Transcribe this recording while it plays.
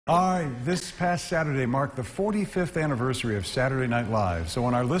All right, this past Saturday marked the 45th anniversary of Saturday Night Live. So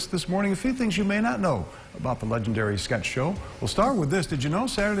on our list this morning, a few things you may not know about the legendary sketch show. We'll start with this. Did you know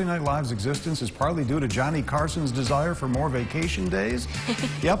Saturday Night Live's existence is partly due to Johnny Carson's desire for more vacation days?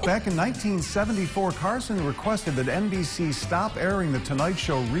 Yep, back in 1974, Carson requested that NBC stop airing The Tonight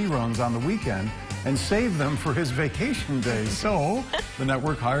Show reruns on the weekend and save them for his vacation days. So the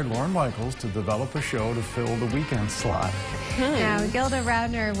network hired Lorne Michaels to develop a show to fill the weekend slot. Now, Gilda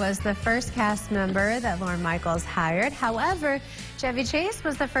Radner was the first cast member that Lorne Michaels hired. However, Chevy Chase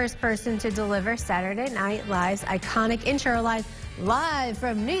was the first person to deliver Saturday Night Live's iconic intro line. Live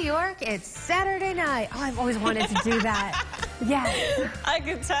from New York, it's Saturday night. Oh, I've always wanted to do that. Yes. I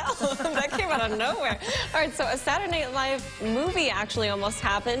could tell. That came out of nowhere. All right, so a Saturday Night Live movie actually almost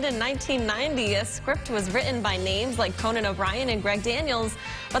happened. In 1990, a script was written by names like Conan O'Brien and Greg Daniels,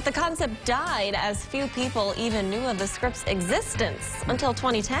 but the concept died as few people even knew of the script's existence until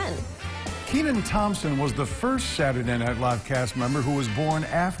 2010. Kenan Thompson was the first Saturday Night Live cast member who was born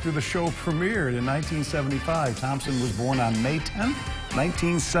after the show premiered in 1975. Thompson was born on May 10,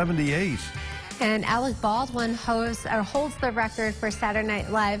 1978. And Alec Baldwin holds the record for Saturday Night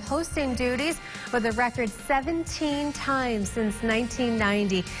Live hosting duties with a record 17 times since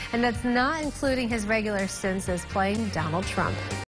 1990. And that's not including his regular stints as playing Donald Trump.